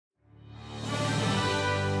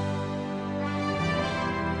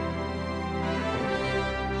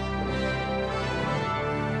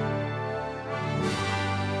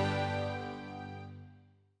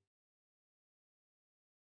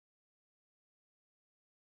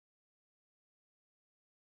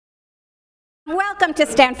Welcome to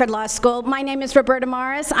Stanford Law School. My name is Roberta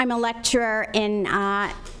Morris. I'm a lecturer in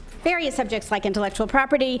various subjects like intellectual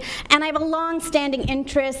property, and I have a long-standing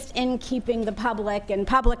interest in keeping the public in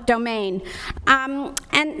public domain.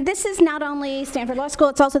 And this is not only Stanford Law School,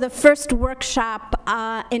 it's also the first workshop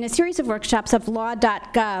in a series of workshops of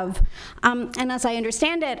Law.Gov. And as I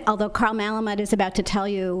understand it, although Carl Malamud is about to tell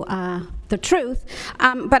you the truth,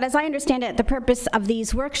 but as I understand it, the purpose of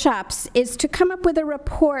these workshops is to come up with a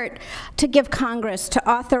report to give Congress to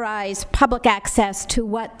authorize public access to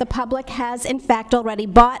what the public has in fact already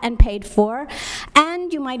bought and paid for,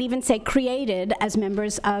 and you might even say created as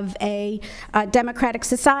members of a democratic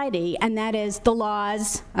society, and that is the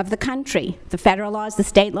laws of the country, the federal laws, the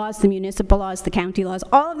state laws, the municipal laws, the county laws,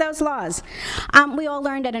 all of those laws. We all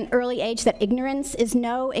learned at an early age that ignorance is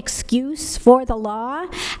no excuse for the law,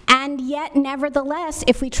 and yet nevertheless,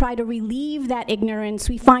 if we try to relieve that ignorance,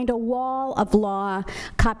 we find a wall of law,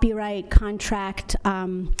 copyright, contract,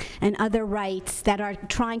 and other rights that are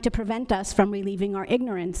trying to prevent us from relieving our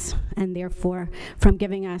ignorance, and therefore from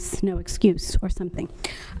giving us no excuse or something.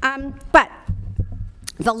 But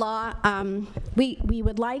the law, we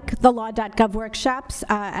would like the Law.Gov workshops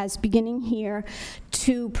as beginning here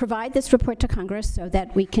to provide this report to Congress so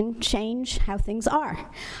that we can change how things are.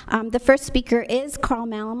 The first speaker is Carl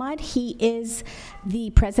Malamud. He is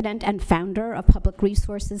the president and founder of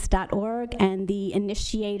publicresources.org and the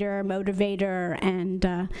initiator, motivator, and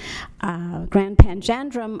grand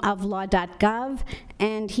panjandrum of Law.Gov,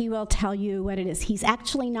 and he will tell you what it is. He's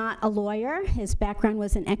actually not a lawyer. His background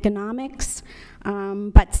was in economics.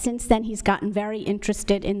 But since then, he's gotten very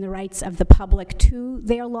interested in the rights of the public to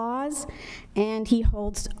their laws, and he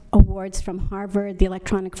holds awards from Harvard, the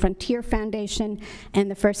Electronic Frontier Foundation,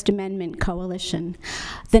 and the First Amendment Coalition.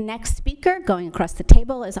 The next speaker, going across the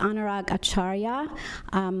table, is Anurag Acharya.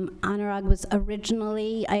 Anurag was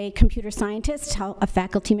originally a computer scientist, a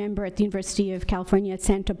faculty member at the University of California at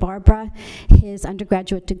Santa Barbara. His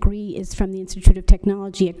undergraduate degree is from the Institute of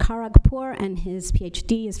Technology at Kharagpur, and his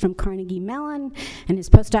PhD is from Carnegie Mellon, and his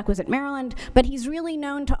postdoc was at Maryland. But he's really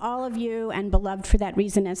known to all of you and beloved for that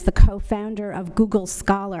reason as the co-founder of Google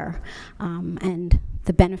Scholar, and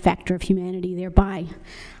the benefactor of humanity thereby.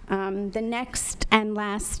 The next and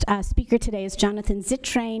last speaker today is Jonathan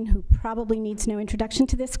Zittrain, who probably needs no introduction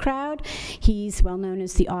to this crowd. He's well known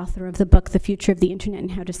as the author of the book, The Future of the Internet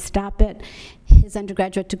and How to Stop It. His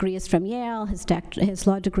undergraduate degree is from Yale. His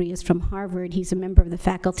law degree is from Harvard. He's a member of the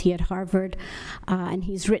faculty at Harvard, and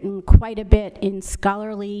he's written quite a bit in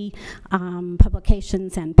scholarly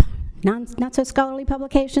publications and not so scholarly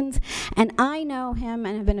publications. And I know him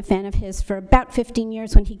and have been a fan of his for about 15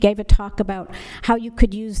 years when he gave a talk about how you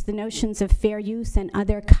could use the notions of fair use and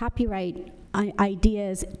other copyright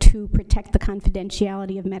ideas to protect the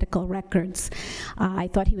confidentiality of medical records. I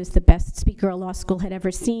thought he was the best speaker a law school had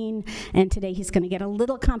ever seen, and today he's going to get a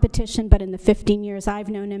little competition, but in the 15 years I've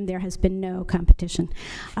known him, there has been no competition.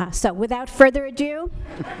 So without further ado,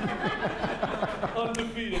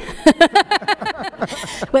 undefeated.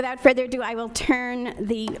 Without further ado, I will turn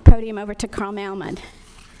the podium over to Carl Malamud.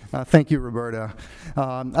 Thank you, Roberta.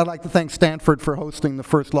 I'd like to thank Stanford for hosting the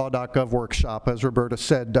first Law.Gov workshop. As Roberta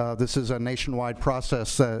said, this is a nationwide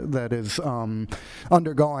process that is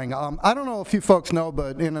undergoing. I don't know if you folks know,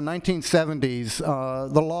 but in the 1970s,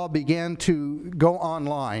 the law began to go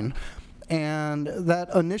online. And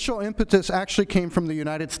that initial impetus actually came from the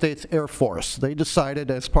United States Air Force. They decided,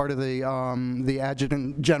 as part of the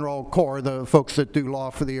Adjutant General Corps, the folks that do law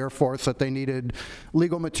for the Air Force, that they needed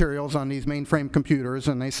legal materials on these mainframe computers,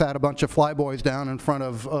 and they sat a bunch of flyboys down in front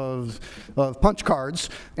of punch cards,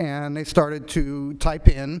 and they started to type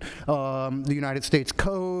in the United States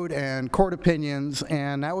Code and court opinions,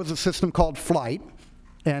 and that was a system called Flight.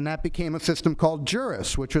 And that became a system called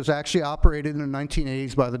Juris, which was actually operated in the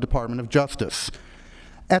 1980s by the Department of Justice.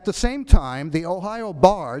 At the same time, the Ohio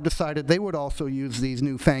Bar decided they would also use these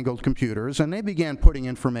newfangled computers, and they began putting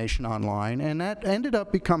information online, and that ended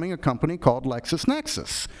up becoming a company called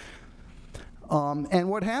LexisNexis. And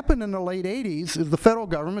what happened in the late 80s is the federal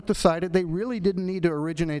government decided they really didn't need to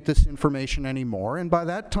originate this information anymore, and by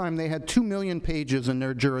that time they had 2 million pages in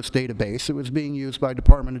their Juris database. It was being used by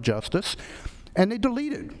Department of Justice. And they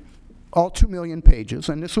deleted all 2 million pages,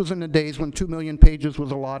 and this was in the days when 2 million pages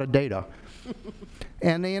was a lot of data.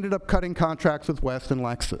 And they ended up cutting contracts with West and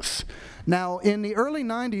Lexis. Now, in the early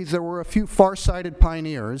 90s, there were a few far-sighted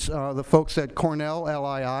pioneers, the folks at Cornell,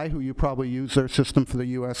 LII, who you probably use their system for the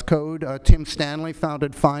US Code. Tim Stanley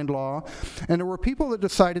founded FindLaw. And there were people that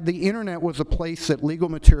decided the internet was a place that legal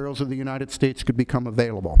materials of the United States could become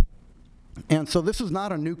available. And so this is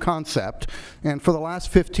not a new concept, and for the last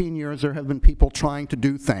 15 years there have been people trying to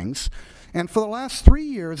do things. And for the last 3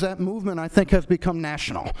 years, that movement, I think, has become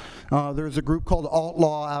national. There's a group called Alt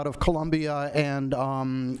Law out of Columbia and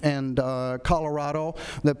Colorado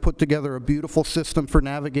that put together a beautiful system for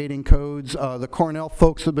navigating codes. The Cornell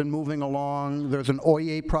folks have been moving along. There's an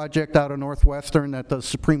OIE project out of Northwestern that does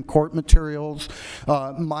Supreme Court materials.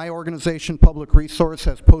 My organization, Public Resource,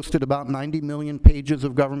 has posted about 90 million pages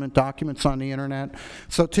of government documents on the internet.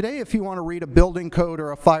 So today, if you want to read a building code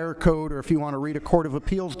or a fire code, or if you want to read a Court of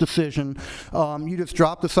Appeals decision, you just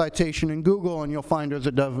drop the citation in Google and you'll find there's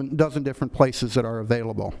a dozen different places that are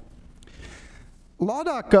available.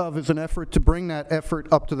 Law.Gov is an effort to bring that effort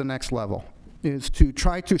up to the next level, is to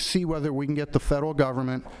try to see whether we can get the federal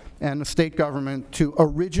government and the state government to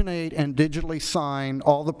originate and digitally sign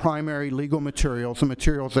all the primary legal materials, the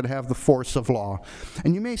materials that have the force of law.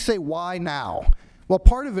 And you may say, why now? Well,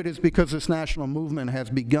 part of it is because this national movement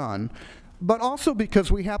has begun, but also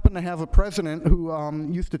because we happen to have a president who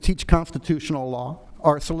used to teach constitutional law.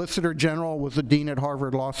 Our Solicitor General was a dean at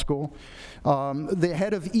Harvard Law School. The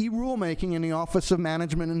head of e-rulemaking in the Office of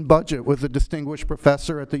Management and Budget was a distinguished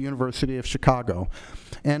professor at the University of Chicago.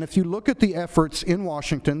 And if you look at the efforts in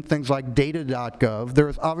Washington, things like data.gov, there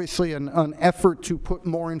is obviously an effort to put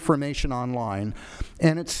more information online.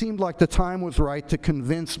 And it seemed like the time was right to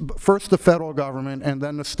convince first the federal government and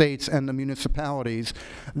then the states and the municipalities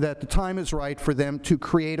that the time is right for them to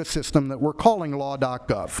create a system that we're calling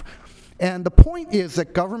Law.Gov. And the point is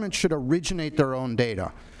that government should originate their own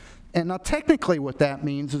data. And now technically what that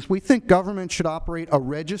means is we think government should operate a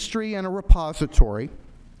registry and a repository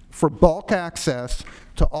for bulk access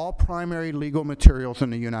to all primary legal materials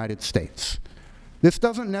in the United States. This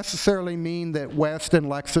doesn't necessarily mean that West and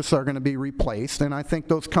Lexis are going to be replaced, and I think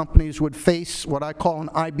those companies would face what I call an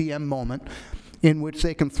IBM moment, in which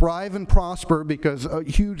they can thrive and prosper because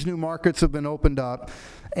huge new markets have been opened up,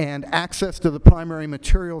 and access to the primary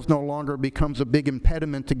materials no longer becomes a big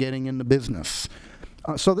impediment to getting into business.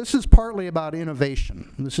 So this is partly about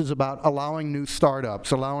innovation. This is about allowing new startups,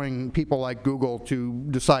 allowing people like Google to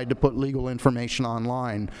decide to put legal information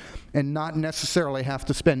online and not necessarily have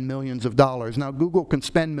to spend millions of dollars. Now, Google can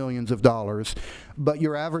spend millions of dollars, but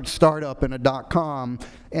your average startup in a .com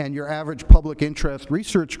and your average public interest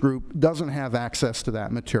research group doesn't have access to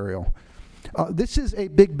that material. This is a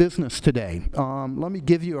big business today. Let me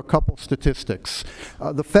give you a couple statistics.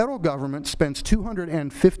 The federal government spends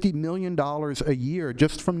 $250 million a year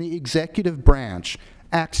just from the executive branch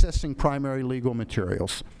accessing primary legal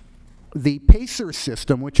materials. The PACER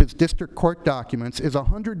system, which is district court documents, is a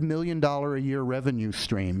 $100 million a year revenue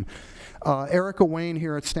stream. Erica Wayne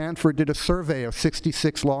here at Stanford did a survey of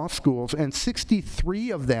 66 law schools, and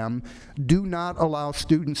 63 of them do not allow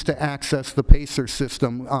students to access the PACER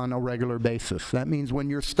system on a regular basis. That means when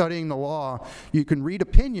you're studying the law, you can read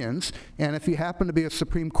opinions, and if you happen to be a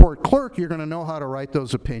Supreme Court clerk, you're going to know how to write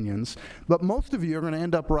those opinions. But most of you are going to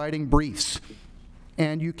end up writing briefs.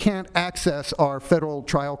 And you can't access our federal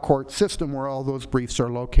trial court system where all those briefs are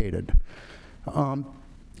located.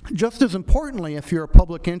 Just as importantly, if you're a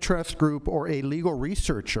public interest group or a legal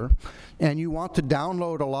researcher and you want to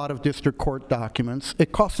download a lot of district court documents,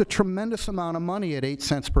 it costs a tremendous amount of money at 8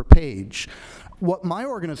 cents per page. What my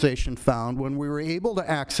organization found when we were able to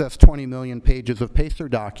access 20 million pages of PACER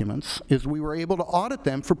documents is we were able to audit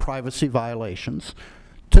them for privacy violations.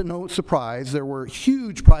 To no surprise, there were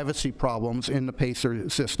huge privacy problems in the PACER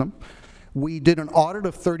system. We did an audit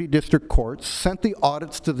of 30 district courts, sent the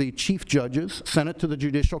audits to the chief judges, sent it to the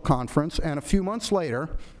Judicial Conference, and a few months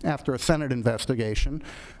later, after a Senate investigation,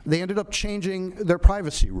 they ended up changing their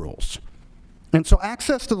privacy rules. And so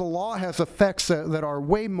access to the law has effects that are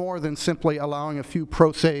way more than simply allowing a few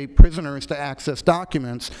pro se prisoners to access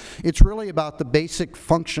documents. It's really about the basic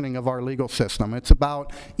functioning of our legal system. It's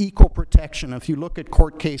about equal protection. If you look at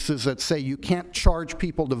court cases that say you can't charge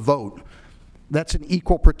people to vote, that's an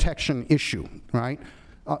equal protection issue, right?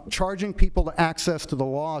 Charging people to access to the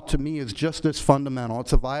law, to me, is just as fundamental.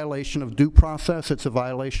 It's a violation of due process. It's a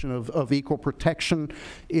violation of equal protection.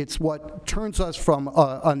 It's what turns us from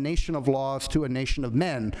a nation of laws to a nation of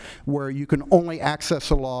men, where you can only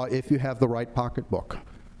access a law if you have the right pocketbook.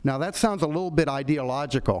 Now, that sounds a little bit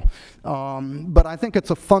ideological, but I think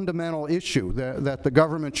it's a fundamental issue that the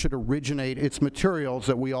government should originate its materials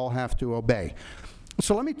that we all have to obey.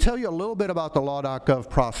 So let me tell you a little bit about the Law.Gov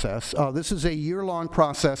process. This is a year-long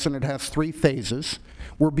process, and it has 3 phases.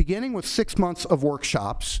 We're beginning with 6 months of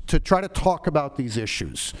workshops to try to talk about these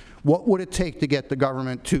issues. What would it take to get the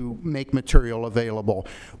government to make material available?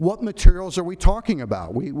 What materials are we talking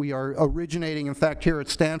about? We are originating, in fact, here at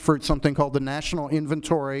Stanford, something called the National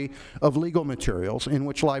Inventory of Legal Materials, in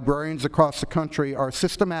which librarians across the country are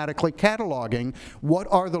systematically cataloging what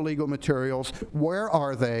are the legal materials, where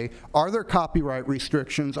are they, are there copyright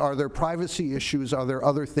restrictions, are there privacy issues, are there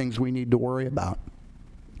other things we need to worry about?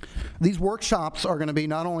 These workshops are going to be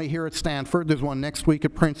not only here at Stanford, there's one next week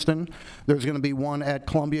at Princeton, there's going to be one at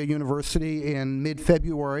Columbia University in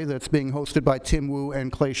mid-February that's being hosted by Tim Wu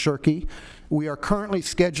and Clay Shirky. We are currently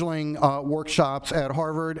scheduling workshops at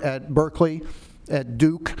Harvard, at Berkeley, at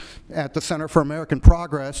Duke, at the Center for American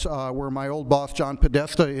Progress, where my old boss, John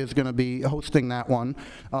Podesta, is going to be hosting that one.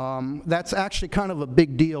 That's actually kind of a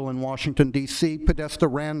big deal in Washington, D.C. Podesta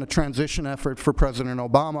ran the transition effort for President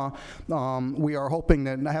Obama. We are hoping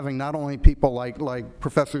that having not only people like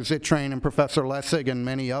Professor Zittrain and Professor Lessig and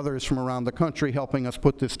many others from around the country helping us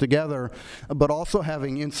put this together, but also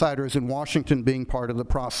having insiders in Washington being part of the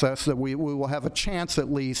process, that we will have a chance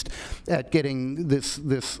at least at getting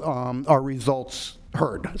our results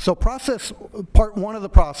heard. So part 1 of the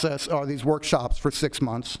process are these workshops for 6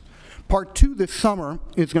 months. Part 2 this summer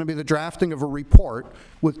is going to be the drafting of a report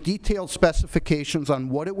with detailed specifications on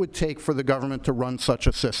what it would take for the government to run such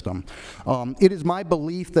a system. It is my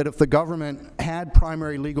belief that if the government had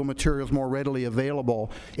primary legal materials more readily available,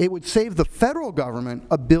 it would save the federal government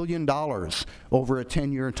 $1 billion over a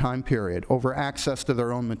 10-year time period over access to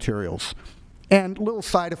their own materials. And little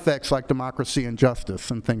side effects like democracy and justice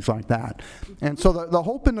and things like that. And so the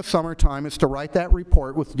hope in the summertime is to write that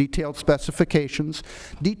report with detailed specifications,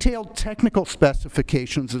 detailed technical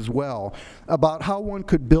specifications as well, about how one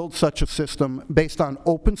could build such a system based on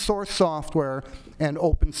open source software and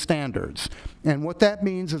open standards. And what that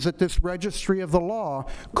means is that this registry of the law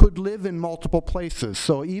could live in multiple places.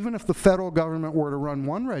 So even if the federal government were to run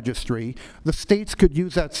one registry, the states could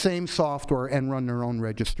use that same software and run their own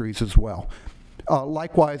registries as well.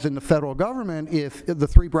 Likewise, in the federal government, if the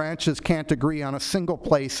 3 branches can't agree on a single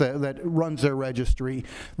place that runs their registry,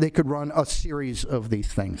 they could run a series of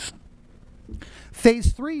these things.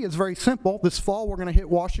 Phase 3 is very simple. This fall, we're going to hit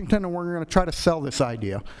Washington, and we're going to try to sell this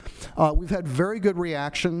idea. We've had very good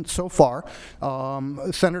reaction so far.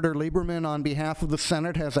 Senator Lieberman, on behalf of the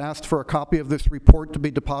Senate, has asked for a copy of this report to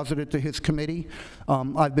be deposited to his committee.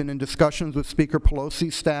 I've been in discussions with Speaker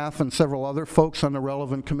Pelosi's staff and several other folks on the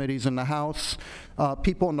relevant committees in the House.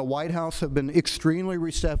 People in the White House have been extremely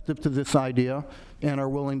receptive to this idea and are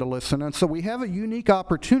willing to listen. And so we have a unique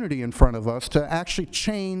opportunity in front of us to actually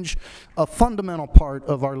change a fundamental part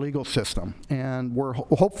of our legal system. And we're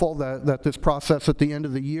hopeful that this process at the end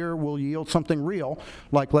of the year will yield something real,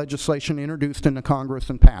 like legislation introduced into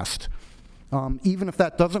Congress and passed. Even if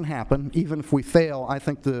that doesn't happen, even if we fail, I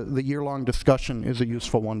think the year-long discussion is a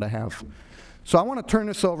useful one to have. So I want to turn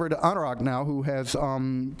this over to Anurag now, who has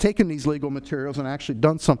taken these legal materials and actually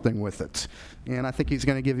done something with it. And I think he's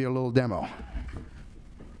going to give you a little demo.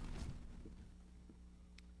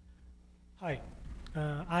 Hi.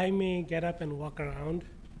 I may get up and walk around,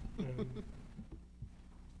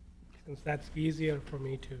 since that's easier for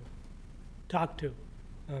me to talk to.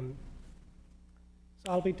 So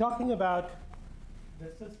I'll be talking about the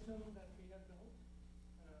system that we have built.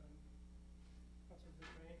 Professor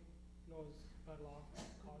Zittrain knows about law,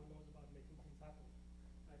 Carl knows about making things happen.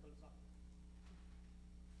 I built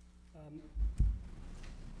something.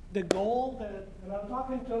 The goal that, and I'll talk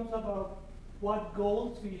in terms of what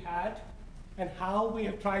goals we had and how we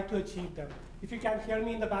have tried to achieve them. If you can't hear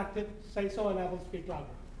me in the back, say so and I will speak louder.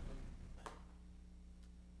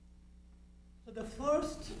 So the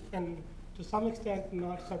first, and to some extent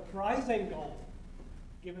not surprising goal,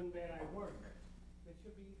 given where I work, it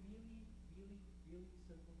should be really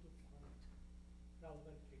simple to find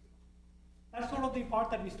relevant case law. That's sort of the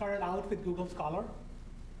part that we started out with Google Scholar.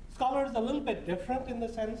 Scholar is a little bit different in the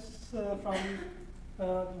sense from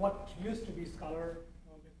what used to be Scholar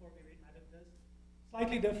before we added this.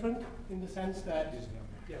 Slightly different in the sense that,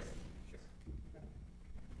 yes.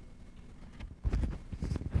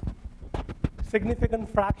 Significant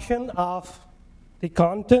fraction of the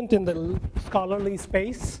content in the scholarly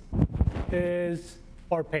space is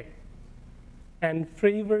for pay, and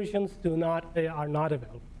free versions are not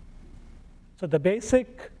available. So the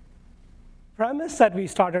basic premise that we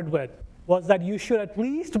started with was that you should at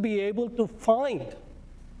least be able to find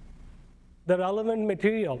the relevant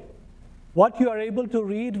material. What you are able to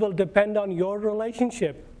read will depend on your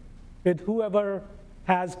relationship with whoever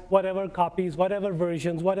has whatever copies, whatever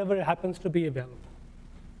versions, whatever happens to be available.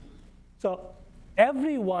 So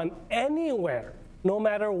everyone, anywhere, no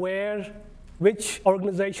matter where, which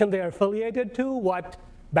organization they are affiliated to, what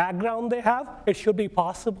background they have, it should be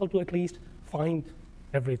possible to at least find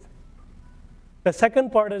everything. The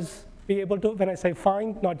second part is be able to, when I say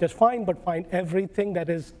find, not just find, but find everything that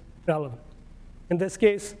is relevant. In this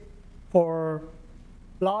case, for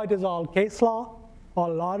law, it is all case law,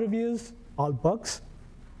 all law reviews, all books,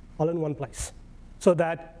 all in one place. So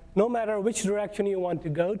that no matter which direction you want to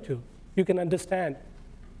go to, you can understand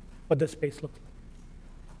what the space looks like.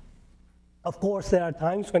 Of course, there are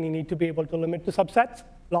times when you need to be able to limit to subsets.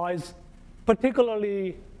 Law is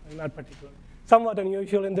particularly, not particularly, somewhat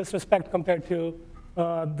unusual in this respect compared to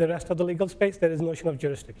the rest of the legal space. There is notion of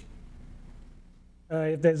jurisdiction.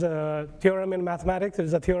 If there's a theorem in mathematics,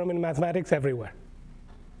 there's a theorem in mathematics everywhere.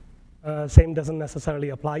 Same doesn't necessarily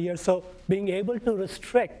apply here. So being able to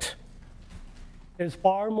restrict is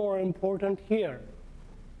far more important here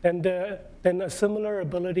than a similar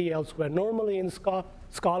ability elsewhere. Normally in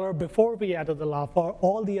Scholar, before we added the law, for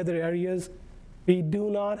all the other areas, we do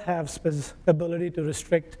not have ability to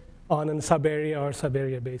restrict on a sub-area or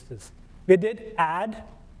sub-area basis. We did add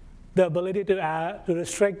the ability to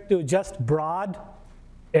restrict to just broad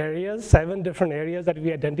areas, 7 different areas that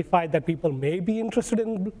we identified that people may be interested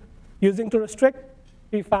in using to restrict.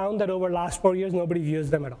 We found that over the last 4 years, nobody used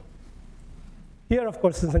them at all. Here, of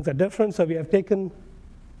course, things are different, so we have taken.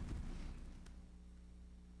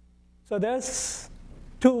 So there's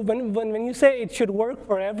two, when you say it should work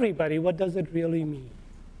for everybody, what does it really mean?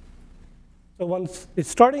 So once it's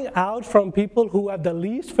starting out from people who have the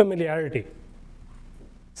least familiarity.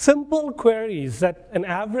 Simple queries that an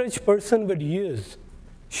average person would use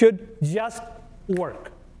should just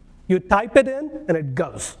work. You type it in, and it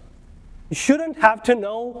goes. You shouldn't have to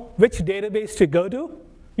know which database to go to.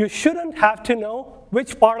 You shouldn't have to know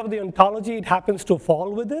which part of the ontology it happens to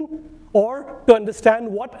fall within, or to understand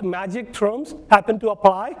what magic terms happen to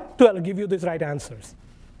apply to give you these right answers.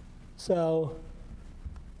 So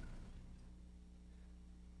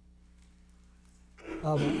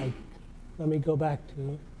let me go back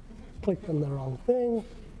to, clicked on the wrong thing.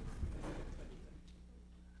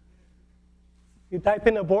 You type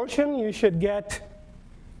in abortion, you should get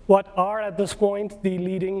what are at this point the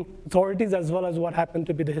leading authorities as well as what happen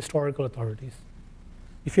to be the historical authorities.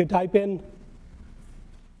 If you type in,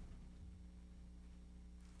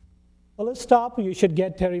 well, let's stop, you should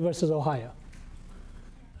get Terry versus Ohio.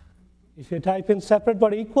 If you type in separate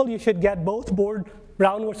but equal, you should get both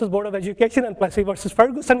Brown versus Board of Education and Plessy versus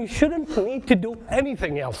Ferguson. You shouldn't need to do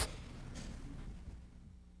anything else.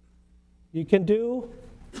 You can do,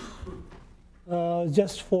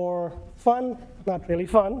 just for fun, not really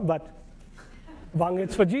fun, but Wang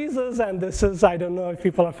it's for Jesus, and this is, I don't know if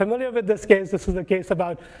people are familiar with this case, this is a case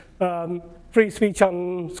about free speech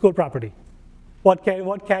on school property. What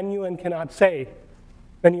can you and cannot say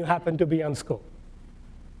when you happen to be on school?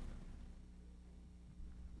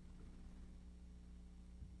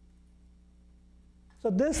 So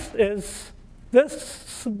this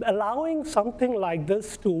allowing something like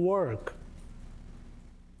this to work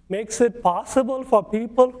makes it possible for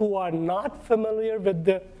people who are not familiar with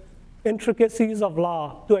the intricacies of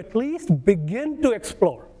law to at least begin to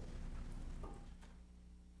explore.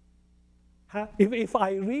 If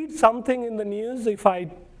I read something in the news, if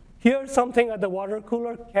I hear something at the water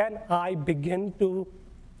cooler, can I begin to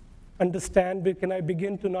understand? Can I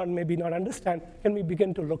begin to maybe not understand? Can we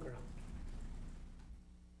begin to look around?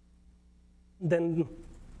 Then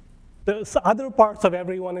the other parts of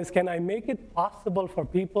everyone is, can I make it possible for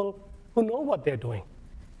people who know what they're doing?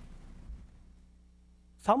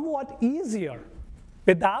 Somewhat easier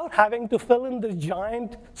without having to fill in the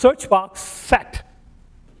giant search box set,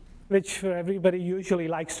 which everybody usually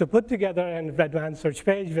likes to put together an advanced search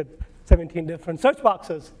page with 17 different search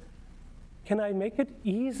boxes. Can I make it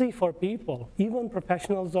easy for people, even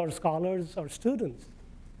professionals or scholars or students,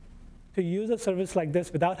 to use a service like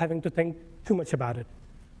this without having to think too much about it?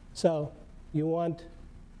 So you want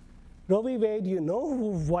Roe v. Wade, you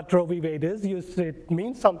know what Roe v. Wade is. It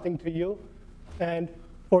means something to you. And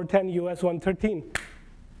 410 US 113.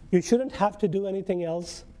 You shouldn't have to do anything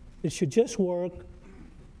else. It should just work.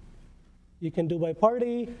 You can do by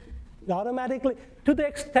party automatically to the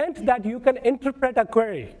extent that you can interpret a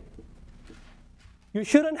query. You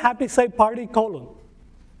shouldn't have to say party colon.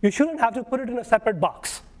 You shouldn't have to put it in a separate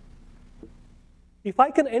box. If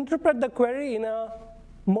I can interpret the query in a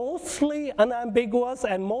mostly unambiguous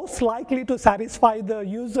and most likely to satisfy the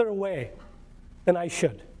user way, then I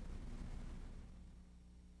should.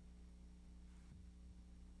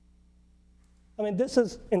 I mean, this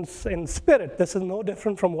is, in spirit, this is no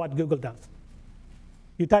different from what Google does.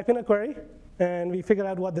 You type in a query, and we figure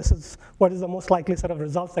out what is the most likely set of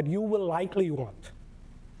results that you will likely want.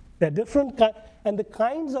 They're different, and the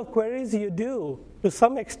kinds of queries you do, to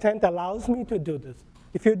some extent, allows me to do this.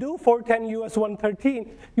 If you do 410 US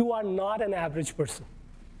 113, you are not an average person.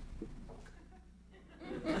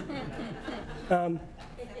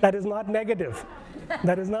 That is not negative.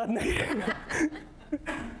 That is not negative.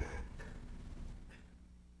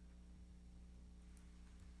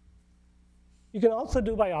 You can also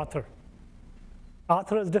do by author.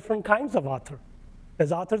 Author is different kinds of author.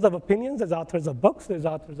 There's authors of opinions, there's authors of books, there's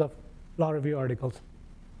authors of law review articles.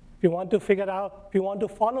 If you want to figure out, if you want to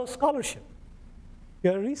follow scholarship,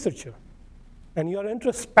 you're a researcher, and your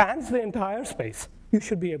interest spans the entire space, you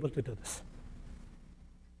should be able to do this.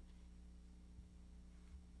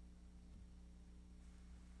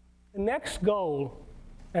 The next goal,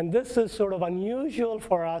 and this is sort of unusual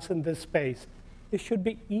for us in this space, it should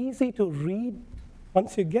be easy to read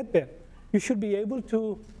once you get there. You should be able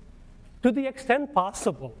to the extent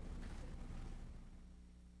possible,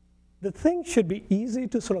 the thing should be easy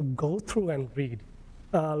to sort of go through and read.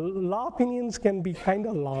 Law opinions can be kind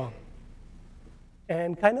of long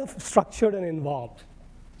and kind of structured and involved.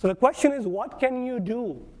 So the question is, what can you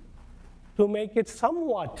do to make it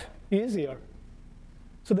somewhat easier?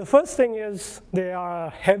 So the first thing is they are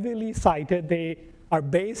heavily cited. They are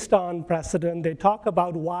based on precedent. They talk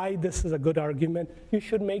about why this is a good argument. You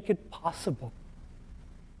should make it possible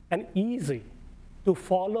and easy to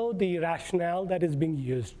follow the rationale that is being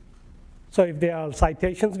used. So if there are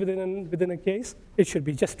citations within a case, it should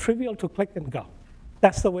be just trivial to click and go.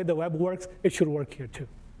 That's the way the web works. It should work here too.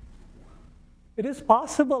 It is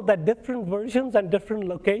possible that different versions and different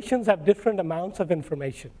locations have different amounts of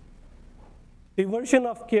information. The version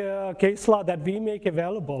of case law that we make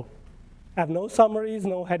available have no summaries,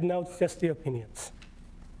 no headnotes, just the opinions.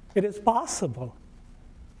 It is possible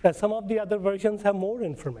that some of the other versions have more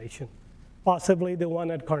information, possibly the one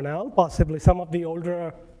at Cornell, possibly some of the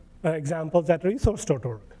older examples at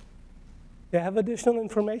resource.org. They have additional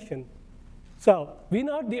information. So we're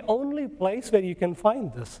not the only place where you can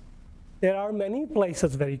find this. There are many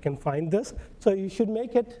places where you can find this, so you should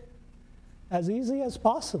make it as easy as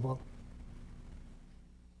possible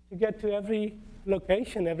to get to every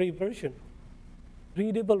location, every version,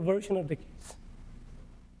 readable version of the case.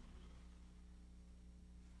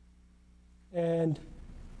 And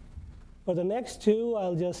for the next two,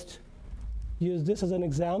 I'll just use this as an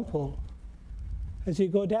example. As you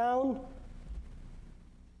go down,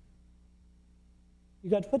 you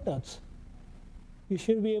got footnotes. You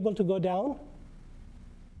should be able to go down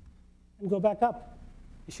and go back up.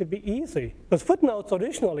 It should be easy. Because footnotes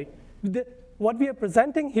originally, what we are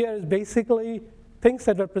presenting here is basically things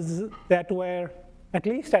that were at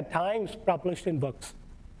least at times published in books.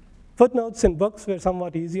 Footnotes in books were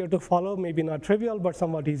somewhat easier to follow, maybe not trivial, but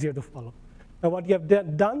somewhat easier to follow. Now what you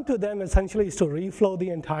have done to them essentially is to reflow the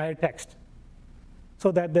entire text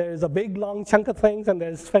so that there is a big long chunk of things and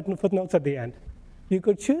there's footnotes at the end. You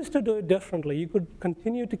could choose to do it differently. You could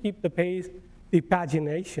continue to keep the pace, the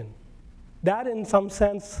pagination. That in some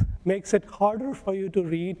sense makes it harder for you to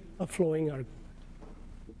read a flowing argument.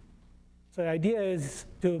 So the idea is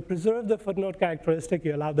to preserve the footnote characteristic.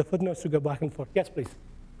 You allow the footnotes to go back and forth. Yes, please.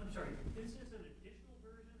 I'm sorry, this is an additional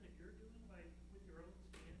version that you're doing with your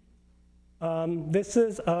own scan? This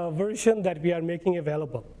is a version that we are making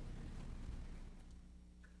available.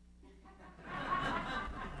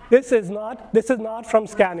 This is not from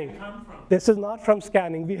scanning. This is not from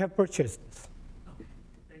scanning. We have purchased this. Okay,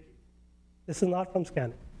 thank you. This is not from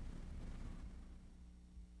scanning.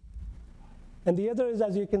 And the other is,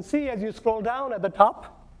 as you can see, as you scroll down at the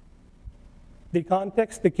top, the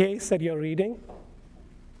context, the case that you're reading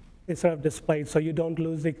is sort of displayed, so you don't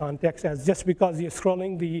lose the context. As just because you're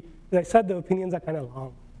scrolling, as I said, the opinions are kind of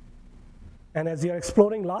long. And as you're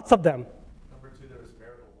exploring lots of them. Number two, there was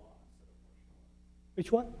marital law.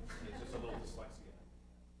 Which one? It's just a little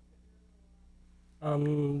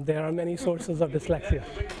dyslexia. There are many sources of dyslexia.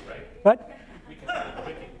 Wiki, right? What? We can do the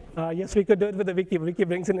wiki. Yes, we could do it with the wiki. Wiki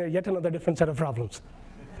brings in yet another different set of problems.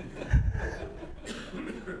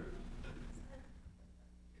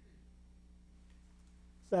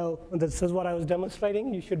 So this is what I was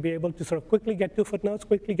demonstrating. You should be able to sort of quickly get to footnotes,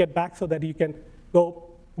 quickly get back so that you can go,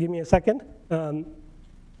 give me a second,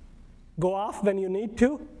 go off when you need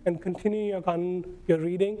to, and continue your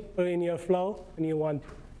reading or in your flow when you want to,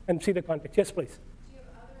 and see the context. Yes, please. Do you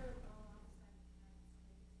have other law sites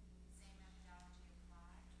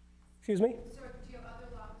Excuse me? So do you have other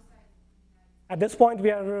law sites? At this point,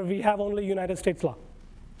 we have only United States law.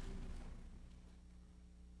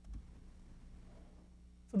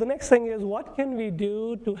 the next thing is, what can we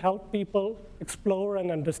do to help people explore and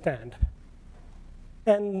understand?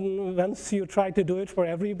 And once you try to do it for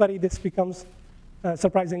everybody, this becomes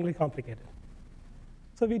surprisingly complicated.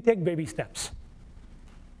 So we take baby steps.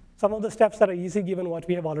 Some of the steps that are easy given what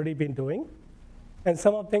we have already been doing, and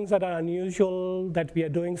some of things that are unusual that we are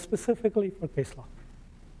doing specifically for case law.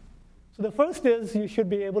 So the first is you should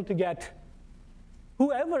be able to get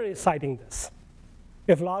whoever is citing this.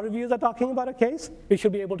 If law reviews are talking about a case, we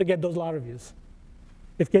should be able to get those law reviews.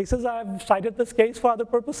 If cases have cited this case for other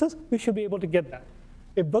purposes, we should be able to get that.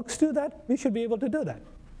 If books do that, we should be able to do that.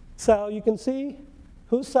 So you can see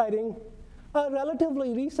who's citing a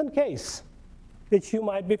relatively recent case, which you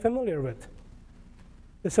might be familiar with.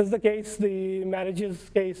 This is the case, the marriages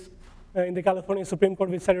case in the California Supreme Court,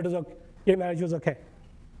 which said it was okay, gay marriage was okay.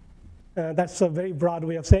 That's a very broad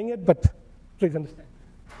way of saying it, but please understand.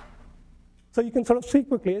 So you can sort of see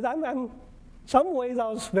quickly. In some ways, I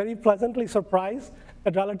was very pleasantly surprised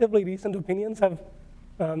that relatively recent opinions have,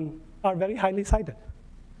 are very highly cited.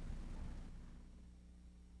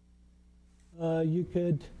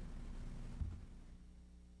 The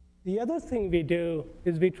other thing we do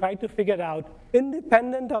is we try to figure out,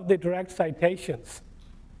 independent of the direct citations,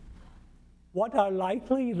 what are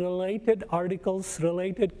likely related articles,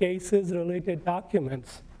 related cases, related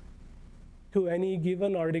documents to any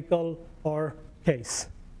given article or case.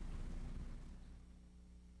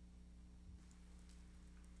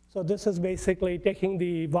 So this is basically taking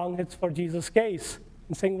the Wong Hits for Jesus case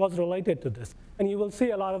and saying what's related to this. And you will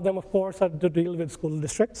see a lot of them, of course, are to deal with school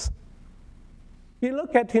districts. We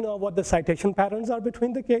look at what the citation patterns are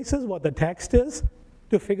between the cases, what the text is,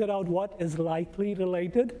 to figure out what is likely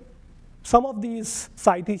related. Some of these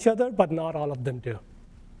cite each other, but not all of them do.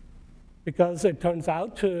 Because it turns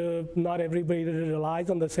out not everybody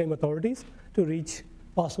relies on the same authorities to reach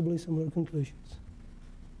possibly similar conclusions.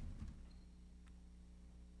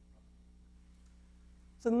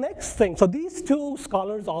 So the next thing, so these two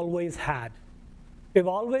scholars always had. They've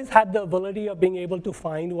always had the ability of being able to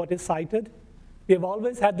find what is cited. They've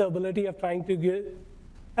always had the ability of trying to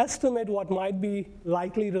estimate what might be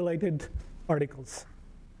likely related articles.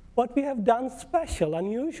 What we have done special,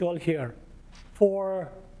 unusual here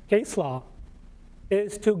for case law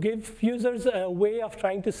is to give users a way of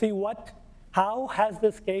trying to see how has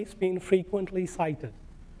this case been frequently cited?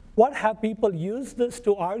 What have people used this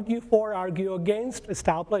to argue for, argue against,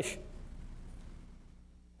 establish?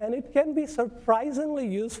 And it can be surprisingly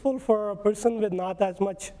useful for a person with not as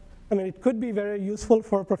much, it could be very useful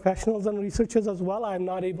for professionals and researchers as well. I'm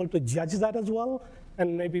not able to judge that as well,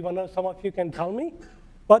 and maybe some of you can tell me.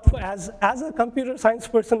 But as a computer science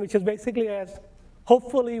person, which is basically as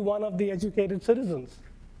hopefully one of the educated citizens,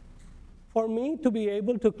 for me to be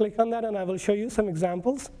able to click on that, and I will show you some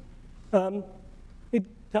examples, it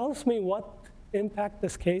tells me what impact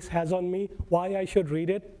this case has on me, why I should read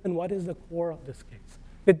it, and what is the core of this case,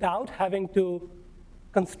 without having to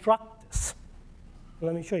construct this.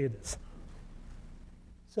 Let me show you this.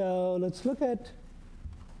 So let's look at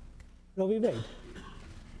Roe v. Wade.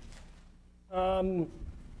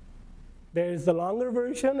 There's the longer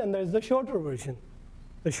version and there's the shorter version.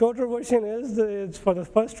 The shorter version is for the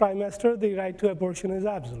first trimester, the right to abortion is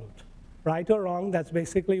absolute. Right or wrong, that's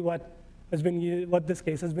basically what this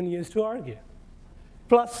case has been used to argue.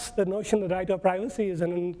 Plus, the notion that right of privacy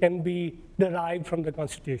can be derived from the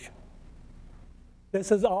Constitution.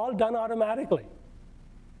 This is all done automatically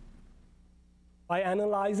by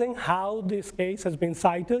analyzing how this case has been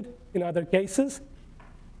cited in other cases,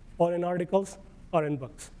 or in articles, or in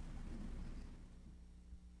books.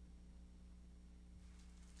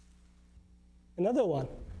 Another one,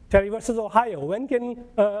 Terry versus Ohio.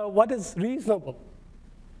 What is reasonable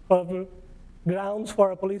grounds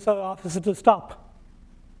for a police officer to stop?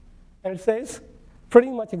 And it says pretty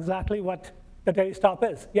much exactly what the Terry stop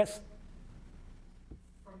is. Yes?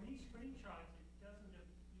 From these screenshots, you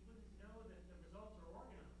wouldn't know that the results are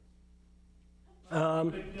organized.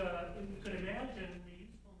 You could imagine the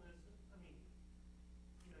usefulness, you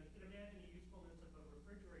could imagine the usefulness of a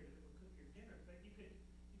refrigerator that would cook your dinner, but you could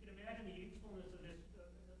imagine the usefulness of this,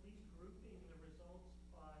 at least grouping the results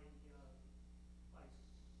by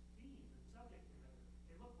theme and subject matter.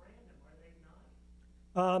 They look random, are they not?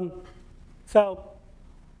 So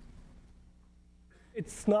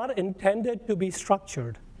it's not intended to be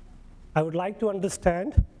structured. I would like to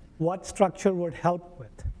understand what structure would help with.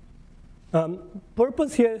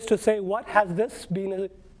 Purpose here is to say, what has this been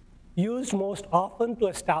used most often to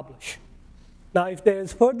establish? Now, if there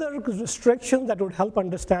is further restrictions that would help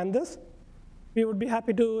understand this, we would be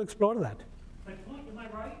happy to explore that. Am I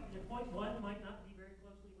right? Point 1 might not be very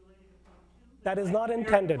closely related to point 2? That is not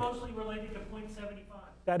intended. Very closely related to 0.75.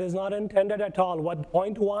 That is not intended at all. What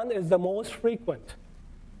 0.1 is the most frequent.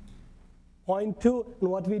 0.2, and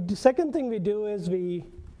what we do, second thing we do is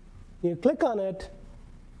you click on it,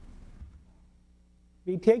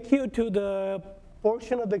 we take you to the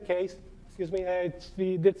portion of the case. Excuse me,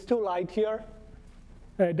 it's too light here.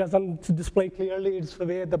 It doesn't display clearly, it's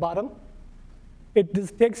way at the bottom. It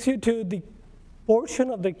just takes you to the portion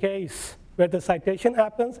of the case where the citation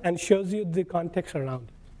happens and shows you the context around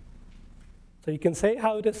it. So you can say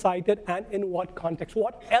how it is cited and in what context.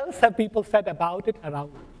 What else have people said about it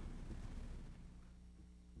around it?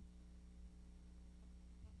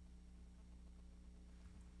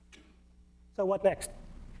 So what next?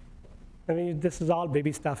 I mean, this is all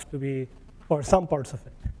baby stuff for some parts of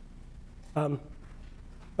it.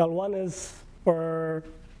 Well, one is to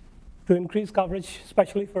increase coverage,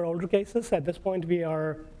 especially for older cases. At this point, we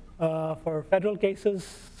are, for federal cases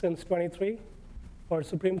since 23, for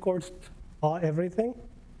Supreme Courts, everything,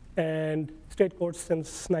 and state courts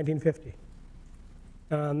since 1950.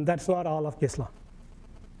 That's not all of case law.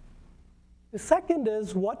 The second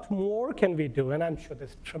is, what more can we do? And I'm sure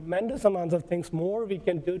there's tremendous amounts of things more we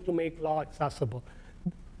can do to make law accessible.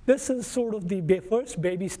 This is sort of the first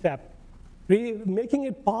baby step. Making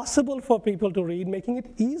it possible for people to read, making it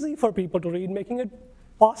easy for people to read, making it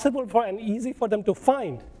possible and easy for them to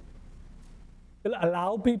find. Will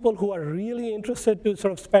allow people who are really interested to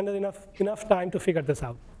sort of spend enough time to figure this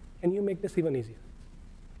out. Can you make this even easier?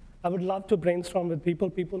 I would love to brainstorm with people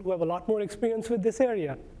who have a lot more experience with this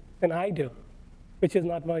area than I do, which is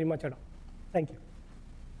not very much at all. Thank you.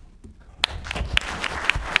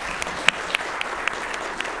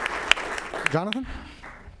 Jonathan?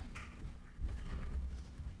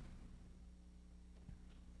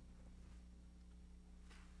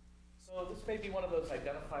 So this may be one of those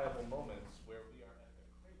identifiable moments where we are at the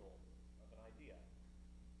cradle of an idea.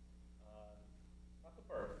 Not the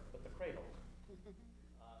birth, but the cradle.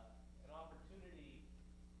 An opportunity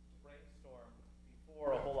to brainstorm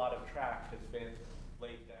before a whole lot of track has been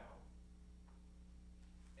laid down.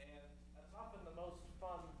 And that's often the most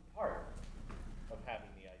fun part of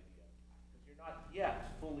having the idea, because you're not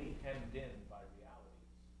yet fully hemmed in by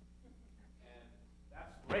realities. And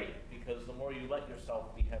that's great, because the more you let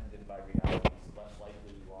yourself be hemmed in by realities, the less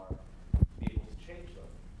likely you are to be able to change them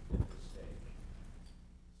at this stage.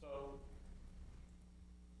 So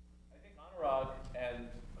I think Anurag and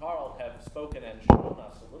Carl have spoken and shown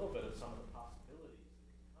us a little bit of some of the possibilities that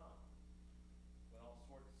can come when all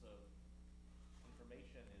sorts of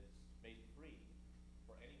information is made free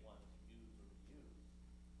for anyone to use or reuse.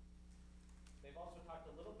 They've also talked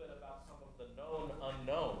a little bit about some of the known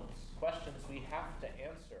unknowns, questions we have to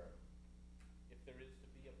answer if there is to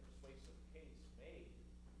be a persuasive case made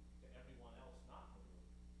to everyone else not in the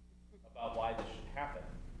room about why this should happen.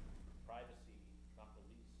 Privacy, not the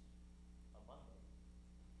least among them.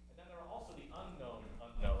 And then there are also the unknown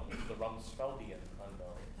unknowns, the Rumsfeldian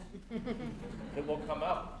unknowns, that will come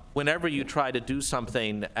up whenever you try to do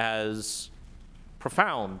something as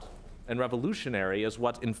profound and revolutionary as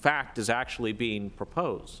what in fact is actually being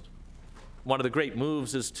proposed. One of the great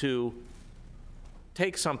moves is to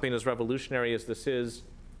take something as revolutionary as this is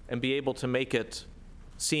and be able to make it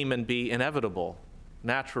seem and be inevitable,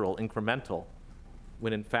 natural, incremental,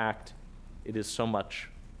 when in fact it is so much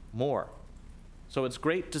more. So it's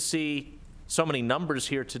great to see so many numbers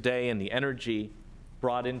here today and the energy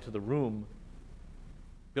brought into the room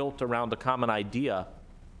built around a common idea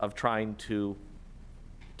of trying to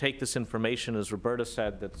take this information, as Roberta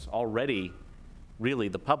said, that's already really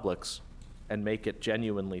the public's, and make it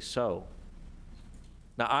genuinely so.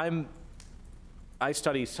 Now, I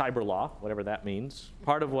study cyber law, whatever that means.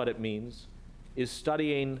 Part of what it means is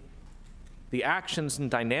studying the actions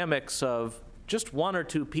and dynamics of just one or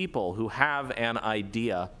two people who have an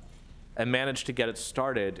idea and manage to get it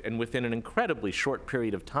started, and within an incredibly short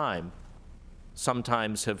period of time,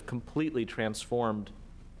 sometimes have completely transformed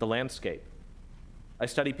the landscape. I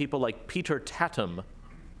study people like Peter Tatum,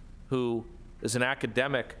 who is an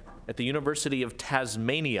academic at the University of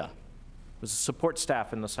Tasmania, was a support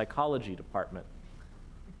staff in the psychology department.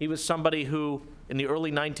 He was somebody who, in the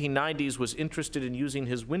early 1990s, was interested in using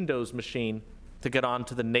his Windows machine to get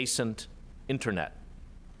onto the nascent internet.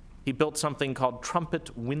 He built something called Trumpet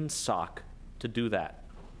WinSock to do that.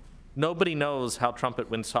 Nobody knows how Trumpet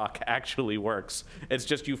WinSock actually works. It's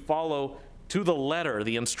just you follow to the letter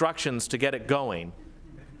the instructions to get it going,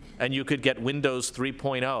 and you could get Windows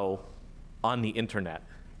 3.0 on the internet.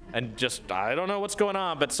 And just, I don't know what's going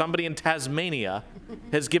on, but somebody in Tasmania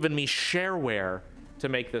has given me shareware to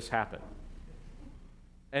make this happen.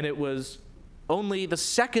 And it was only the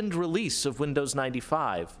second release of Windows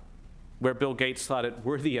 95 where Bill Gates thought it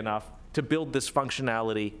worthy enough to build this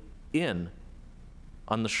functionality in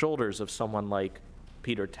on the shoulders of someone like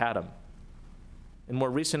Peter Tatum. In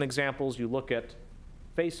more recent examples, you look at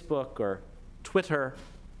Facebook or Twitter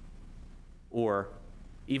or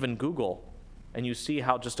even Google, and you see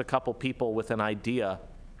how just a couple people with an idea,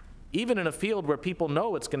 even in a field where people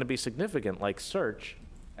know it's going to be significant, like search,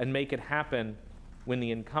 and make it happen when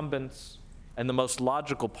the incumbents and the most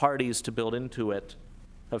logical parties to build into it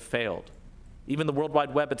have failed. Even the World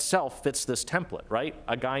Wide Web itself fits this template, right?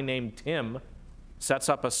 A guy named Tim sets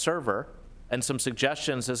up a server and some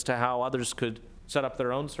suggestions as to how others could set up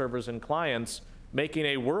their own servers and clients, making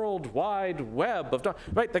a World Wide Web of,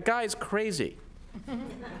 right? The guy's crazy.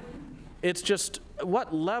 It's just,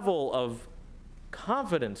 what level of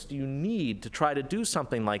confidence do you need to try to do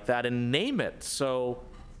something like that and name it so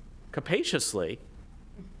capaciously?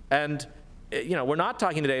 And you know, we're not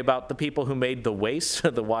talking today about the people who made the WAIS,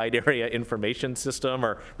 the Wide Area Information System,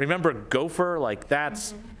 or remember Gopher? Like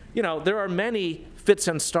that's, you know, there are many fits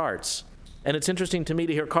and starts. And it's interesting to me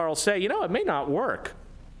to hear Carl say, you know, it may not work.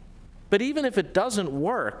 But even if it doesn't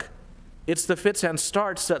work, it's the fits and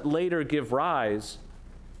starts that later give rise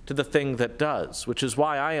to the thing that does, which is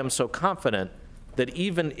why I am so confident that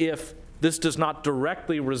even if this does not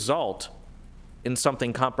directly result in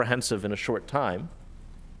something comprehensive in a short time,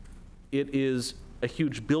 it is a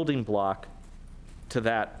huge building block to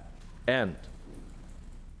that end.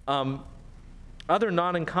 Other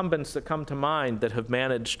non-incumbents that come to mind that have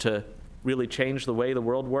managed to really change the way the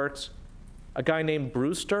world works, a guy named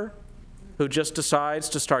Brewster, who just decides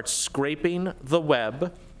to start scraping the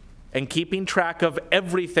web and keeping track of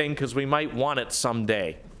everything because we might want it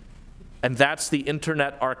someday. And that's the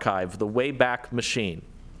Internet Archive, the Wayback Machine.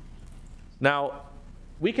 Now,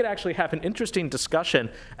 we could actually have an interesting discussion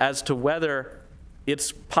as to whether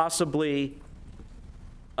it's possibly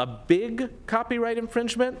a big copyright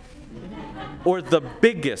infringement or the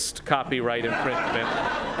biggest copyright infringement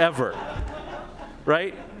ever,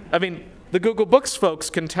 right? I mean, the Google Books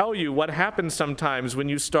folks can tell you what happens sometimes when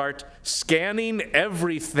you start scanning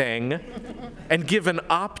everything and give an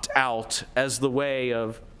opt-out as the way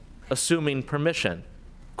of assuming permission.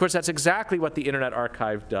 Of course, that's exactly what the Internet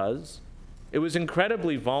Archive does. It was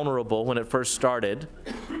incredibly vulnerable when it first started.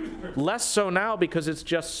 Less so now because it's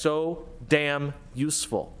just so damn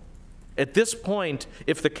useful. At this point,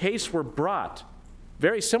 if the case were brought,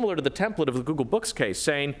 very similar to the template of the Google Books case,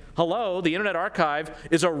 saying, hello, the Internet Archive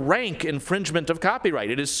is a rank infringement of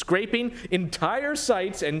copyright. It is scraping entire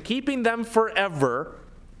sites and keeping them forever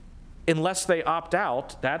unless they opt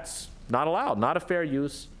out. That's not allowed, not a fair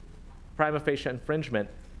use, prima facie infringement.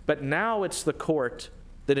 But now it's the court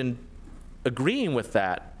that in agreeing with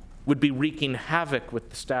that would be wreaking havoc with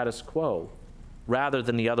the status quo rather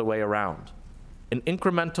than the other way around. An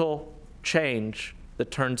incremental change that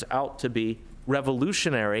turns out to be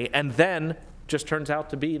revolutionary and then just turns out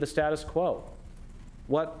to be the status quo.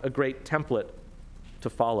 What a great template to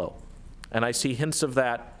follow. And I see hints of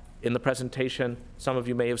that in the presentation some of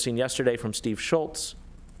you may have seen yesterday from Steve Schultz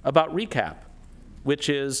about RECAP, which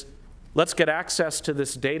is let's get access to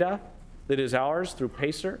this data that is ours through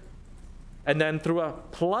Pacer, and then through a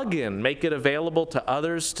plug-in, make it available to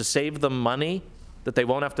others to save them money that they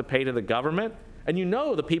won't have to pay to the government. And you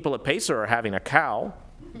know the people at Pacer are having a cow.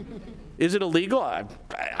 Is it illegal?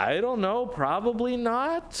 I don't know. Probably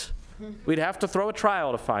not. We'd have to throw a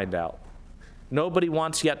trial to find out. Nobody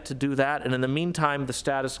wants yet to do that. And in the meantime, the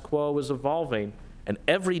status quo is evolving. And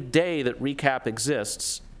every day that RECAP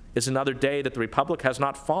exists is another day that the Republic has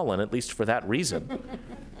not fallen, at least for that reason.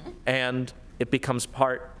 And it becomes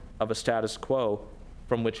part of a status quo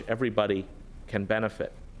from which everybody can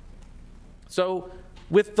benefit. So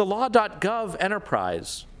with the Law.Gov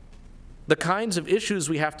enterprise, the kinds of issues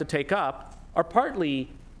we have to take up are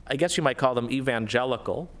partly, I guess you might call them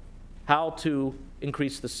evangelical, how to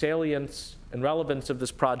increase the salience and relevance of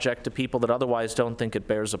this project to people that otherwise don't think it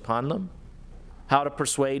bears upon them, how to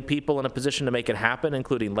persuade people in a position to make it happen,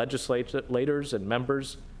 including legislators and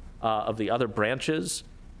members of the other branches,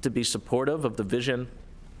 to be supportive of the vision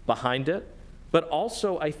behind it. But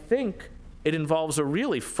also, I think it involves a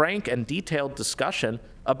really frank and detailed discussion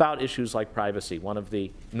about issues like privacy, one of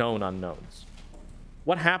the known unknowns.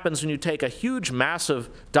 What happens when you take a huge mass of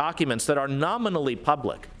documents that are nominally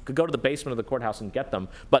public? You could go to the basement of the courthouse and get them,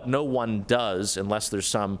 but no one does unless there's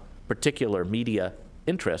some particular media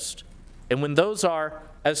interest. And when those are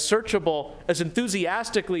as searchable, as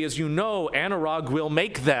enthusiastically as you know Anurag will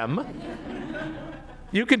make them,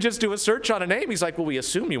 You can just do a search on a name. He's like, well, we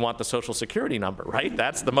assume you want the social security number, right?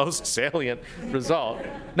 That's the most salient result.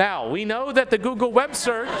 Now, we know that the Google web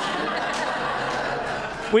search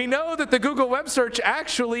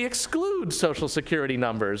actually excludes social security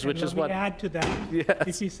numbers, which is what. what. Add to that. Yes.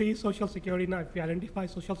 If you see social security, if you identify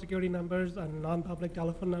social security numbers and non-public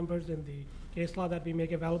telephone numbers in the case law that we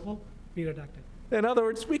make available, we redact it. In other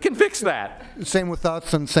words, we can fix that. Same with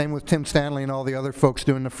us and same with Tim Stanley and all the other folks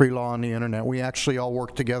doing the free law on the internet. We actually all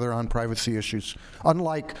work together on privacy issues,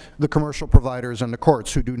 unlike the commercial providers and the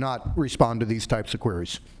courts who do not respond to these types of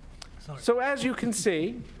queries. So as you can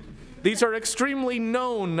see, these are extremely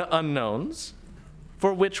known unknowns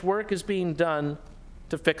for which work is being done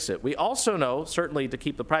to fix it. We also know, certainly to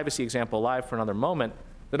keep the privacy example alive for another moment,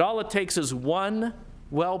 that all it takes is one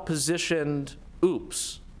well-positioned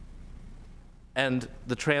oops, and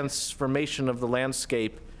the transformation of the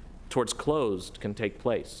landscape towards closed can take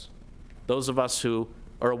place. Those of us who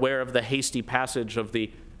are aware of the hasty passage of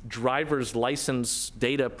the Driver's License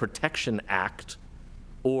Data Protection Act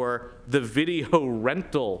or the Video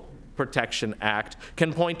Rental Protection Act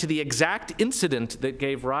can point to the exact incident that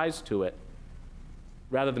gave rise to it,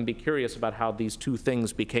 rather than be curious about how these two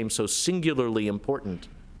things became so singularly important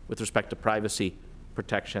with respect to privacy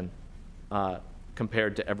protection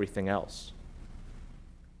compared to everything else.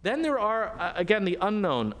 Then there are, again, the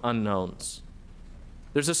unknown unknowns.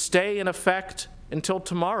 There's a stay in effect until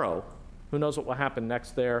tomorrow. Who knows what will happen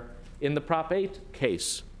next there in the Prop 8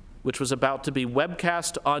 case, which was about to be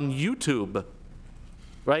webcast on YouTube.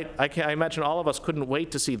 Right? I imagine all of us couldn't wait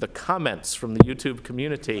to see the comments from the YouTube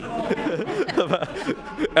community.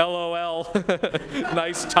 LOL,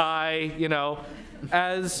 nice tie, you know.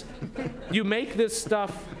 As you make this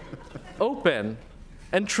stuff open,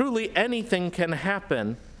 and truly anything can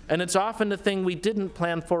happen, and it's often the thing we didn't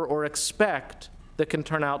plan for or expect that can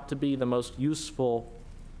turn out to be the most useful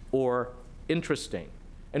or interesting.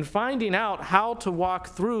 And finding out how to walk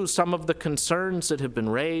through some of the concerns that have been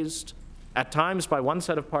raised, at times by one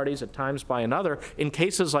set of parties, at times by another, in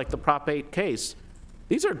cases like the Prop 8 case,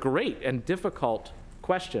 these are great and difficult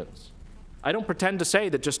questions. I don't pretend to say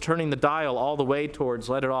that just turning the dial all the way towards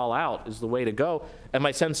let it all out is the way to go, and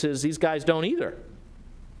my sense is these guys don't either.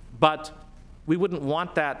 But we wouldn't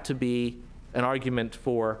want that to be an argument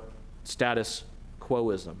for status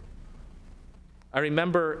quoism. I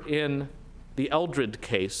remember in the Eldred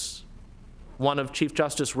case, one of Chief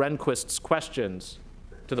Justice Rehnquist's questions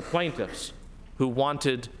to the plaintiffs who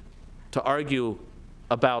wanted to argue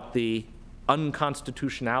about the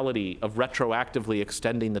unconstitutionality of retroactively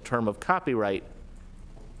extending the term of copyright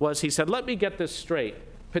was, he said, let me get this straight.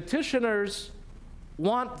 Petitioners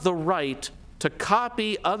want the right to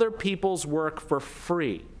copy other people's work for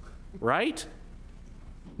free, right?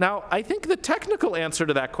 Now, I think the technical answer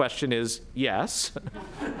to that question is yes.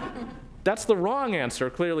 That's the wrong answer,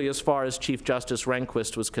 clearly, as far as Chief Justice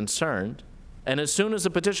Rehnquist was concerned. And as soon as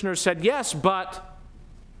the petitioner said yes, but,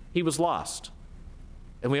 he was lost.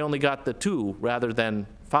 And we only got the 2 rather than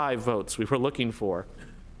 5 votes we were looking for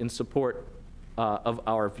in support of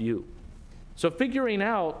our view. So figuring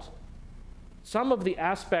out some of the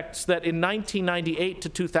aspects that in 1998 to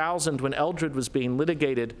 2000, when Eldred was being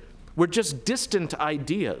litigated, were just distant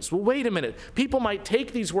ideas. Well, wait a minute. People might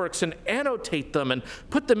take these works and annotate them and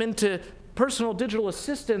put them into personal digital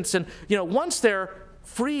assistants. And, you know, once they're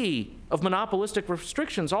free of monopolistic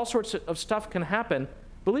restrictions, all sorts of stuff can happen.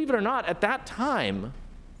 Believe it or not, at that time,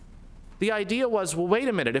 the idea was, well, wait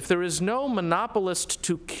a minute. If there is no monopolist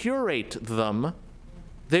to curate them,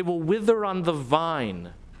 they will wither on the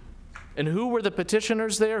vine. And who were the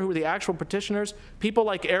petitioners there? Who were the actual petitioners? People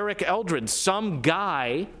like Eric Eldred, some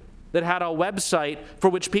guy that had a website for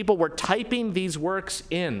which people were typing these works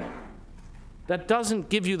in. That doesn't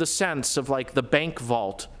give you the sense of like the bank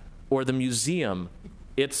vault or the museum.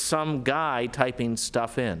 It's some guy typing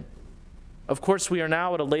stuff in. Of course, we are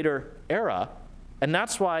now at a later era, and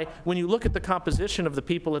that's why when you look at the composition of the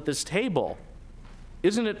people at this table,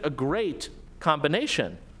 isn't it a great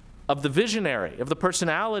combination of the visionary, of the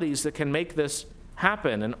personalities that can make this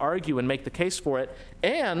happen and argue and make the case for it,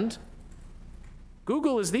 and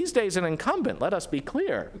Google is these days an incumbent, let us be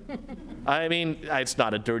clear. I mean, it's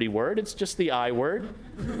not a dirty word, it's just the I word.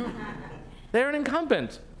 They're an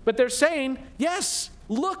incumbent, but they're saying, yes,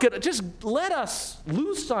 look at it, just let us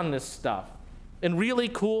loose on this stuff, and really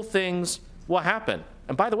cool things will happen.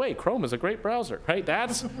 And by the way, Chrome is a great browser, right?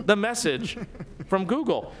 That's the message from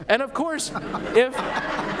Google. And of course,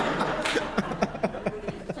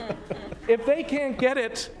 if they can't get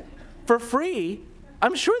it for free,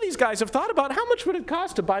 I'm sure these guys have thought about how much would it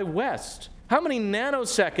cost to buy West? How many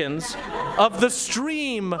nanoseconds of the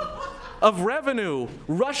stream of revenue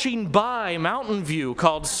rushing by Mountain View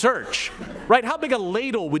called search, right? How big a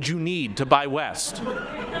ladle would you need to buy West?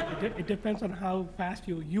 It depends on how fast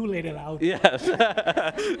you laid it out. Yes.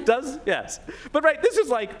 Yes. But right, this is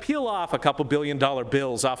like peel off a couple $1 billion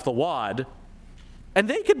bills off the wad, and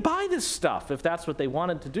they could buy this stuff if that's what they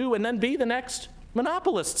wanted to do, and then be the next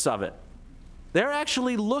monopolists of it. They're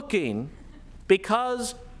actually looking,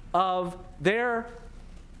 because of their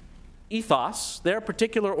ethos, their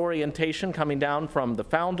particular orientation coming down from the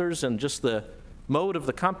founders and just the mode of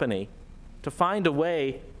the company, to find a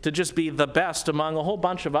way to just be the best among a whole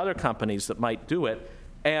bunch of other companies that might do it.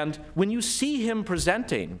 And when you see him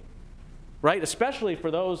presenting, right, especially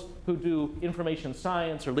for those who do information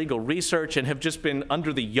science or legal research and have just been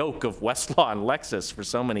under the yoke of Westlaw and Lexis for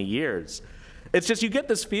so many years, it's just, you get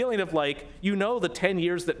this feeling of like, you know, the 10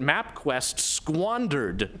 years that MapQuest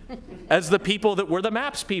squandered as the people that were the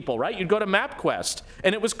maps people, right? You'd go to MapQuest,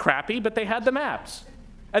 and it was crappy, but they had the maps.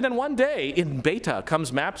 And then one day, in beta,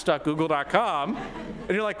 comes maps.google.com, and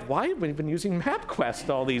you're like, why have we been using MapQuest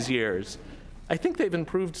all these years? I think they've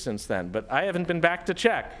improved since then, but I haven't been back to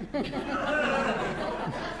check.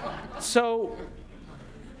 So,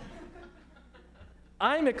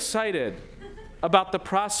 I'm excited about the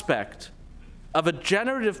prospect of a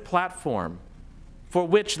generative platform for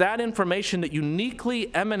which that information that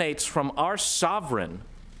uniquely emanates from our sovereign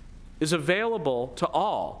is available to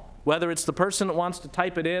all, whether it's the person that wants to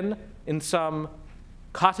type it in some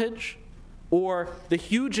cottage, or the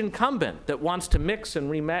huge incumbent that wants to mix and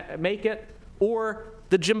remake it, or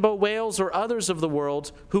the Jimbo Whales or others of the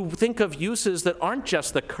world who think of uses that aren't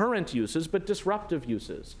just the current uses, but disruptive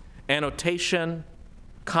uses. Annotation,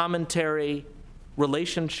 commentary,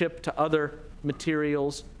 relationship to other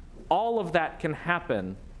materials, all of that can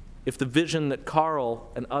happen if the vision that Carl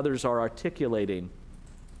and others are articulating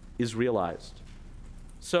is realized.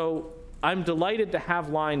 So I'm delighted to have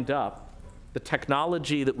lined up the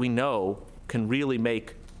technology that we know can really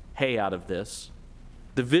make hay out of this,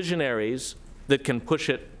 the visionaries that can push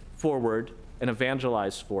it forward and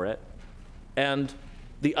evangelize for it, and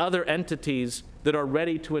the other entities that are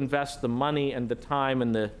ready to invest the money and the time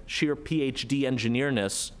and the sheer PhD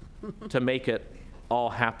engineerness to make it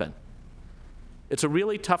all happen. It's a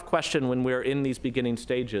really tough question when we're in these beginning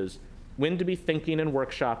stages, when to be thinking and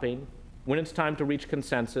workshopping, when it's time to reach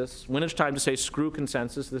consensus, when it's time to say, screw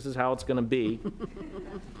consensus, this is how it's going to be,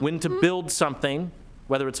 when to build something,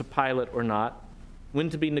 whether it's a pilot or not,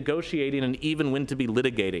 when to be negotiating, and even when to be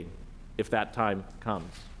litigating, if that time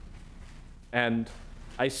comes. And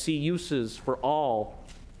I see uses for all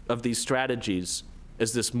of these strategies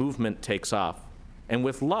as this movement takes off. And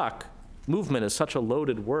with luck, movement is such a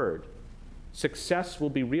loaded word. Success will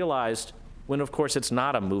be realized when, of course, it's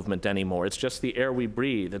not a movement anymore. It's just the air we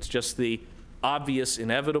breathe. It's just the obvious,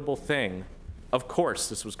 inevitable thing. Of course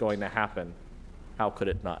this was going to happen. How could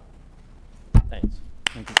it not? Thanks.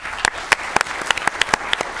 Thank you.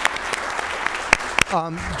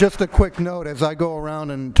 Just a quick note, as I go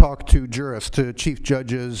around and talk to jurists, to chief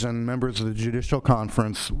judges and members of the Judicial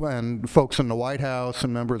Conference and folks in the White House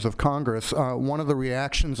and members of Congress, one of the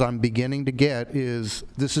reactions I'm beginning to get is,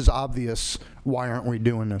 this is obvious, why aren't we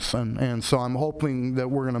doing this? And so I'm hoping that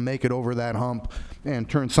we're going to make it over that hump and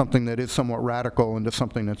turn something that is somewhat radical into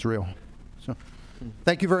something that's real. So,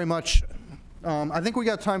 thank you very much. I think we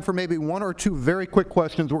got time for maybe one or two very quick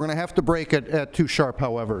questions. We're going to have to break at 2 sharp,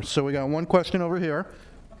 however. So we got one question over here.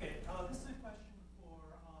 Okay, this is a question for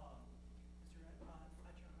Mr.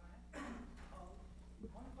 Acharya.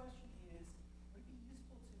 One question is, would it be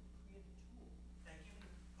useful to create a tool that you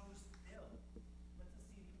can post-bill, lets us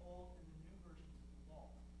see the old and the new versions of the law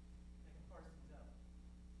that can parse these out?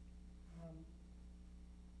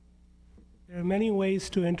 There are many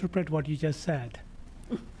ways to interpret what you just said.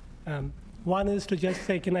 One is to just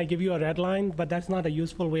say, can I give you a red line? But that's not a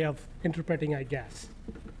useful way of interpreting, I guess.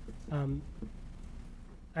 I'm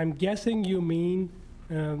guessing you mean,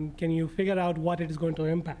 can you figure out what it is going to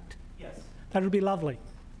impact? Yes. That would be lovely.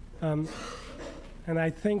 And I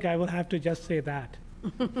think I will have to just say that.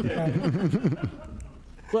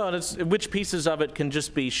 Well, it's which pieces of it can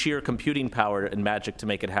just be sheer computing power and magic to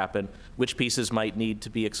make it happen, which pieces might need to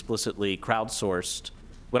be explicitly crowdsourced.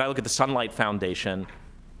 When I look at the Sunlight Foundation,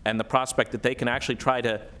 and the prospect that they can actually try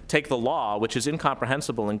to take the law, which is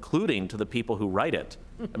incomprehensible, including to the people who write it.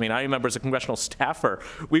 I mean, I remember as a congressional staffer,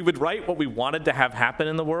 we would write what we wanted to have happen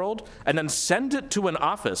in the world, and then send it to an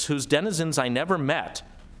office whose denizens I never met,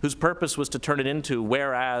 whose purpose was to turn it into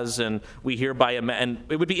whereas, and we hereby, and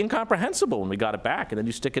it would be incomprehensible when we got it back, and then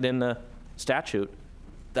you stick it in the statute.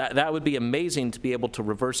 That would be amazing to be able to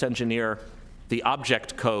reverse engineer the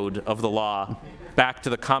object code of the law back to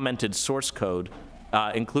the commented source code,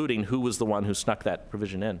 including who was the one who snuck that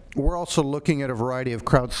provision in. We're also looking at a variety of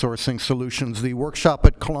crowdsourcing solutions. The workshop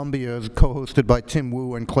at Columbia is co-hosted by Tim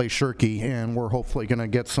Wu and Clay Shirky, and we're hopefully going to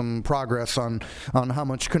get some progress on how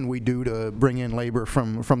much can we do to bring in labor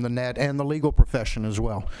from the net and the legal profession as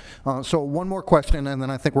well. So one more question, and then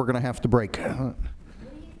I think we're going to have to break. What do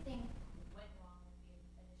you think went wrong with the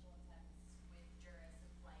initial attempts with jurists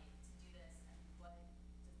and flight to do this, and what does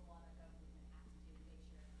the Law.Gov movement have to do to make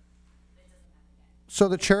sure that it doesn't happen again? So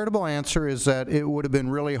the charitable answer is that it would have been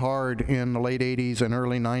really hard in the late 80s and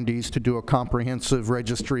early 90s to do a comprehensive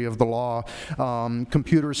registry of the law.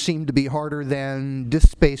 Computers seemed to be harder then. Disk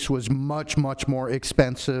space was much, much more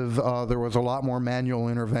expensive. There was a lot more manual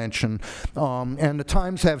intervention. And the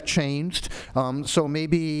times have changed. So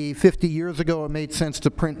maybe 50 years ago it made sense to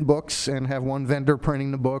print books and have one vendor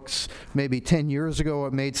printing the books. Maybe 10 years ago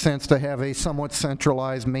it made sense to have a somewhat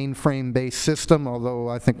centralized mainframe-based system, although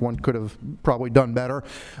I think one could have probably done better.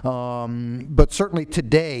 But certainly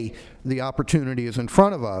today, the opportunity is in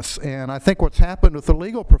front of us. And I think what's happened with the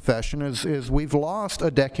legal profession is we've lost a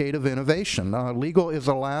decade of innovation. Legal is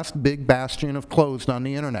the last big bastion of closed on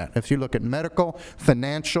the internet. If you look at medical,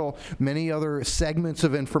 financial, many other segments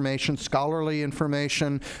of information, scholarly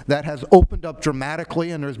information, that has opened up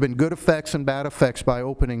dramatically, and there's been good effects and bad effects by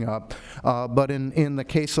opening up. But in the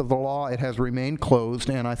case of the law, it has remained closed,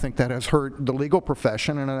 and I think that has hurt the legal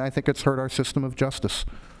profession, and I think it's hurt our system of justice.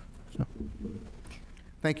 So,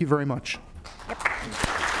 thank you very much. Yep.